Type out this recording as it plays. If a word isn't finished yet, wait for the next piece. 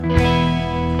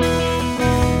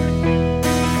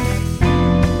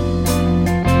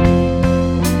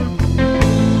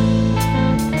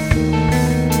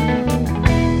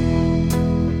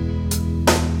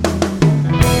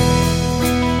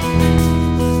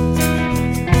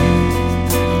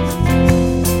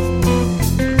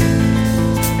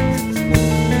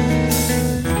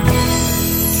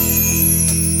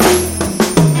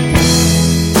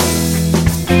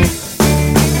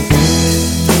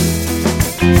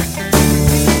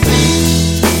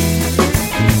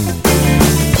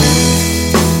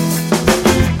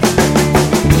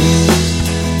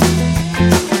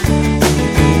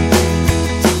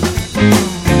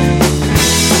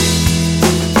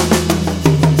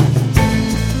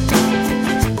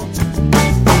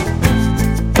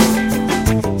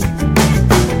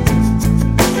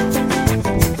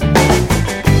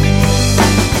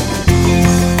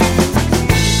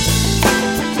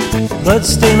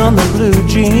Bloodstain on the blue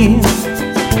jeans,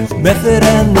 method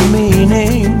and the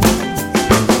meaning,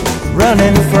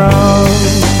 running from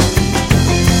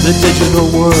the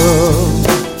digital world.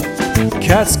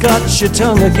 Cat's got your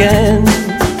tongue again,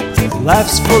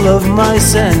 life's full of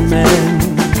mice and men,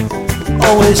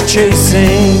 always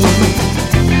chasing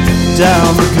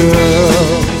down the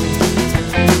girl.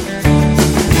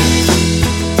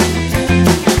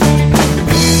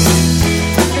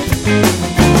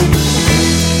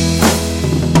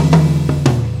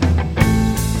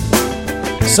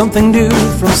 Something new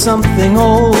from something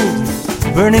old,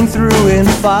 burning through in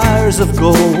fires of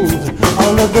gold.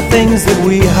 All of the things that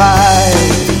we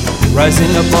hide,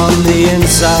 rising up on the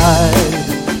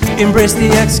inside. Embrace the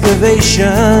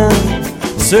excavation,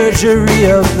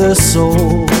 surgery of the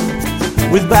soul.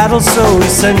 With battles so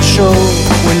essential,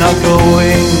 we're not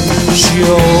going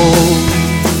Sheol.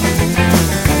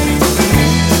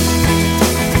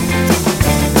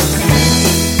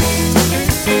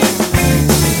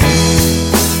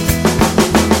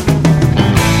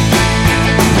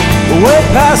 Way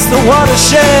past the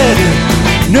watershed,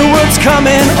 new words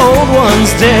coming, old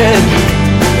ones dead.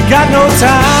 Got no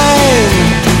time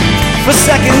for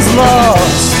seconds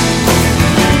lost,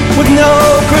 with no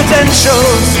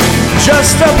credentials,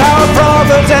 just a power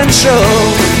providential.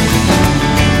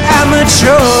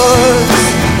 Amateurs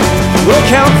will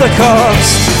count the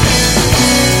cost.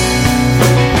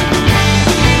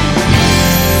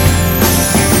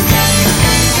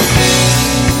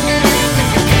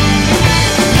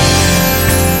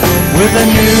 With a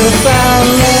newfound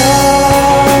love,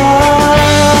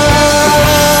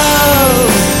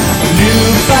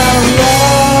 newfound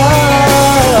love,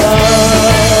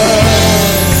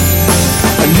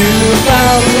 a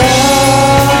newfound love,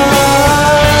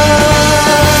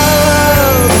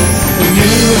 a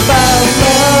newfound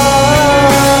love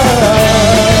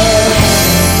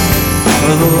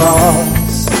for the lost.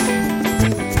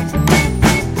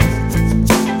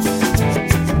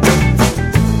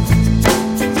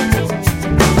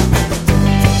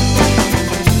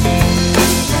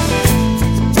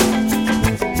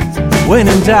 When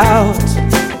in doubt,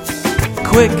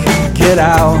 quick, get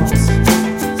out.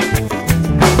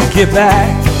 Get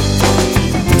back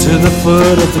to the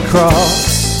foot of the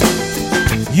cross.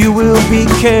 You will be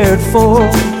cared for.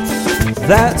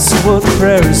 That's what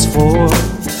prayer is for.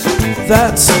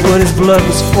 That's what his blood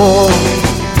was for.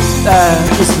 That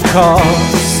was the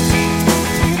cost.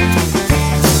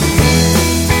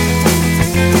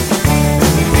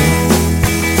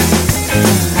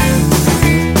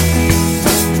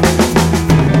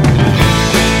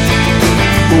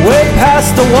 Way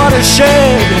past the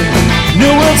watershed,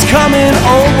 new worlds coming,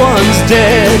 old ones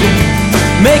dead.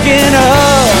 Making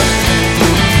up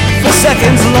for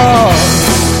seconds lost,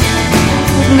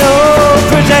 with no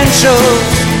credentials,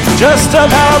 just a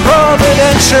power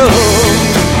providential.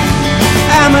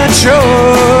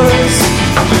 Amateurs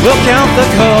will count the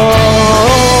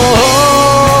cost.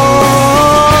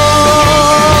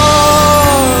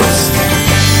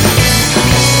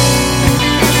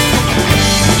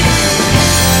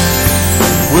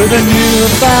 With a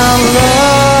newfound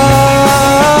love,